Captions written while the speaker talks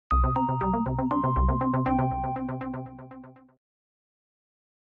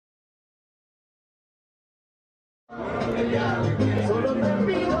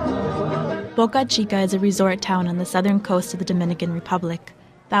Boca Chica is a resort town on the southern coast of the Dominican Republic.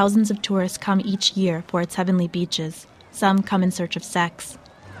 Thousands of tourists come each year for its heavenly beaches. Some come in search of sex.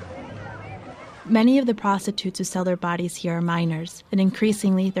 Many of the prostitutes who sell their bodies here are minors, and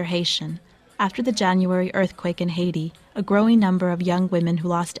increasingly they're Haitian. After the January earthquake in Haiti, a growing number of young women who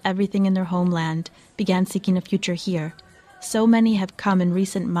lost everything in their homeland began seeking a future here. So many have come in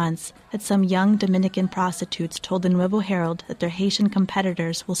recent months that some young Dominican prostitutes told the Nuevo Herald that their Haitian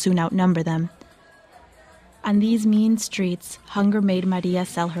competitors will soon outnumber them. On these mean streets, hunger made Maria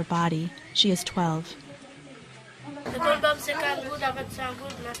sell her body. She is 12.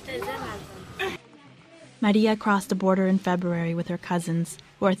 Maria crossed the border in February with her cousins,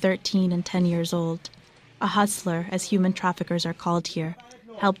 who are 13 and 10 years old. A hustler, as human traffickers are called here,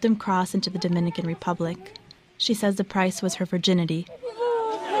 helped them cross into the Dominican Republic. She says the price was her virginity.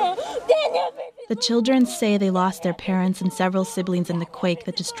 The children say they lost their parents and several siblings in the quake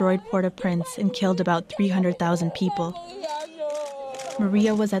that destroyed Port-au-Prince and killed about 300,000 people.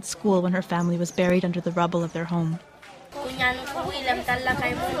 Maria was at school when her family was buried under the rubble of their home.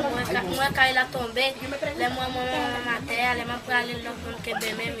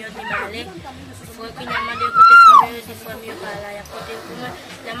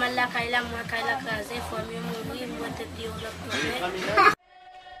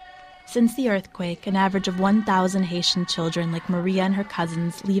 Since the earthquake, an average of 1,000 Haitian children like Maria and her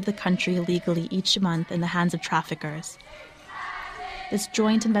cousins leave the country illegally each month in the hands of traffickers. This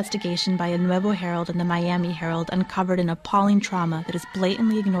joint investigation by a Nuevo Herald and the Miami Herald uncovered an appalling trauma that is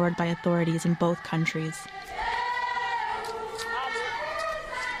blatantly ignored by authorities in both countries.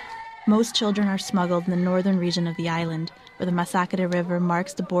 Most children are smuggled in the northern region of the island, where the Masacre River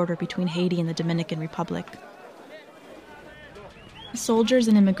marks the border between Haiti and the Dominican Republic. Soldiers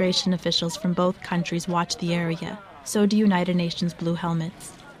and immigration officials from both countries watch the area, so do United Nations Blue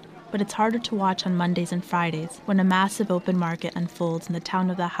Helmets. But it's harder to watch on Mondays and Fridays when a massive open market unfolds in the town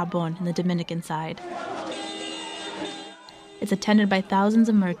of the Jabon in the Dominican side. It's attended by thousands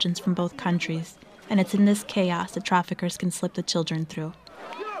of merchants from both countries, and it's in this chaos that traffickers can slip the children through.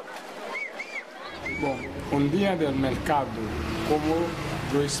 Bon, un día del mercado, como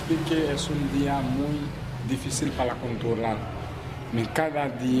yo expliqué, es un día muy difícil para controlar. Cada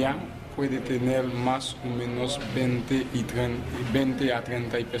día puede tener más o menos 20 a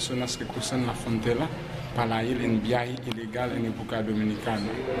 30 personas que cruzan la frontera para ir en viaje ilegal en República Dominicana.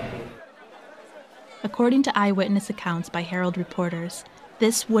 According to eyewitness accounts by Herald reporters,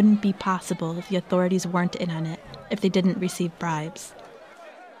 this wouldn't be possible if the authorities weren't in on it, if they didn't receive bribes.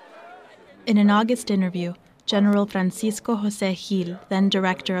 In an August interview, General Francisco José Gil, then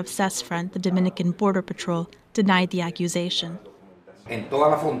director of CESFRONT, the Dominican Border Patrol, denied the accusation. En toda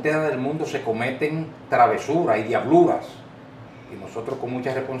la frontera del mundo se cometen travesuras y diabluras. Y nosotros con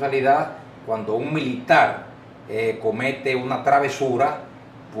mucha responsabilidad, cuando un militar comete una travesura,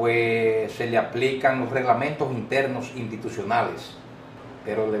 pues se le aplican los reglamentos internos institucionales.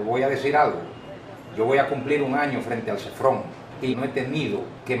 Pero le voy a decir algo, yo voy a cumplir un año frente al CESFRONT y no he tenido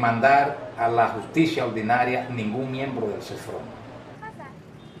que mandar a la justicia ordinaria ningún miembro del CESFRONT.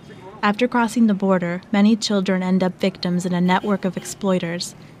 After crossing the border, many children end up victims in a network of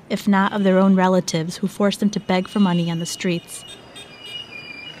exploiters, if not of their own relatives who force them to beg for money on the streets.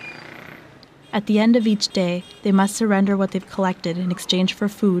 At the end of each day, they must surrender what they've collected in exchange for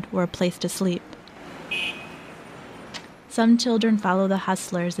food or a place to sleep. Some children follow the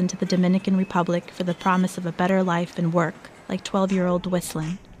hustlers into the Dominican Republic for the promise of a better life and work, like 12-year-old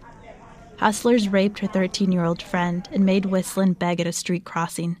Whistling. Hustlers raped her 13-year-old friend and made Whistling beg at a street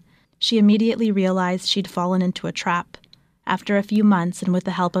crossing. She immediately realized she'd fallen into a trap. After a few months and with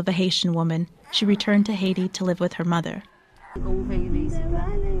the help of a Haitian woman, she returned to Haiti to live with her mother.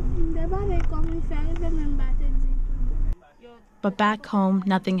 But back home,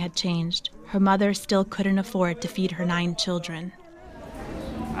 nothing had changed. Her mother still couldn't afford to feed her 9 children.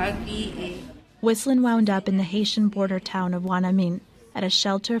 Whistling wound up in the Haitian border town of Guanamin at a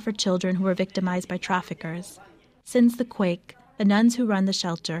shelter for children who were victimized by traffickers. Since the quake, the nuns who run the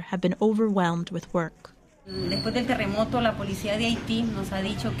shelter have been overwhelmed with work. Después del terremoto, la policía de Haití nos ha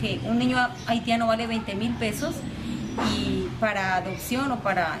dicho que un niño haitiano vale 20,000 pesos y para adopción o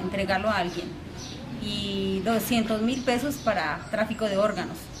para entregarlo a alguien, y 200,000 pesos para tráfico de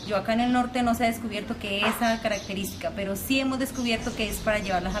órganos. Yo acá en el norte no se ha descubierto que esa característica, pero sí hemos descubierto que es para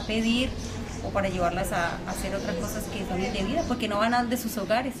llevarlas a pedir o para llevarlas a hacer otras cosas que son indebidas, porque no van a de sus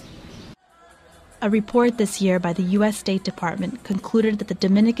hogares. A report this year by the U.S. State Department concluded that the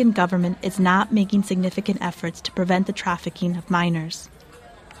Dominican government is not making significant efforts to prevent the trafficking of minors.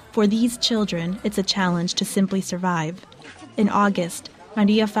 For these children, it's a challenge to simply survive. In August,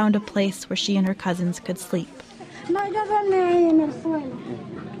 Maria found a place where she and her cousins could sleep. No, ellos duermen ahí en el suelo.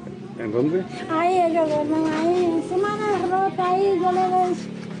 ¿En dónde? Ahí ellos duermen, ahí encima de la ropa, ahí yo le doy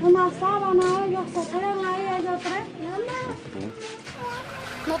una sábana a ellos, se quedan ahí ellos tres.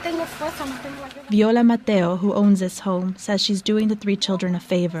 No tengo fuerza, no tengo ayuda. Viola Mateo, who owns this home, says she's doing the 3 children a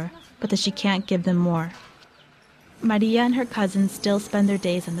favor, but that she can't give them more. Maria and her cousins still spend their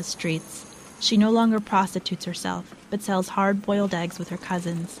days on the streets. She no longer prostitutes herself, but sells hard-boiled eggs with her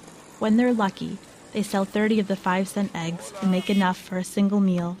cousins. When they're lucky, they sell 30 of the 5-cent eggs and make enough for a single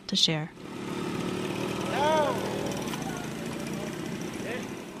meal to share.